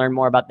events. You can learn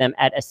more about them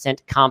at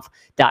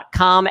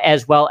ascentconf.com,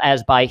 as well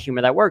as by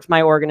Humor That Works,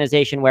 my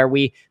organization, where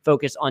we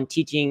focus on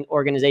teaching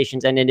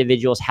organizations and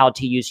individuals how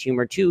to use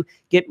humor to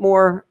get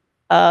more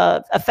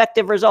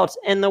effective results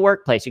in the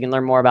workplace. You can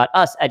learn more about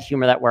us at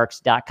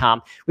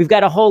humorthatworks.com. We've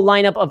got a whole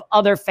lineup of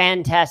other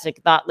fantastic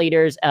thought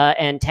leaders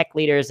and tech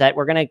leaders that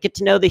we're going to get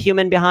to know the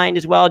human behind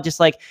as well, just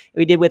like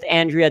we did with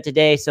Andrea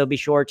today. So be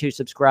sure to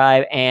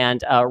subscribe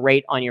and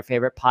rate on your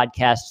favorite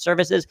podcast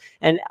services.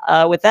 And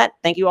with that,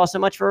 thank you all so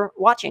much for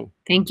watching.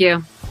 Thank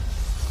you.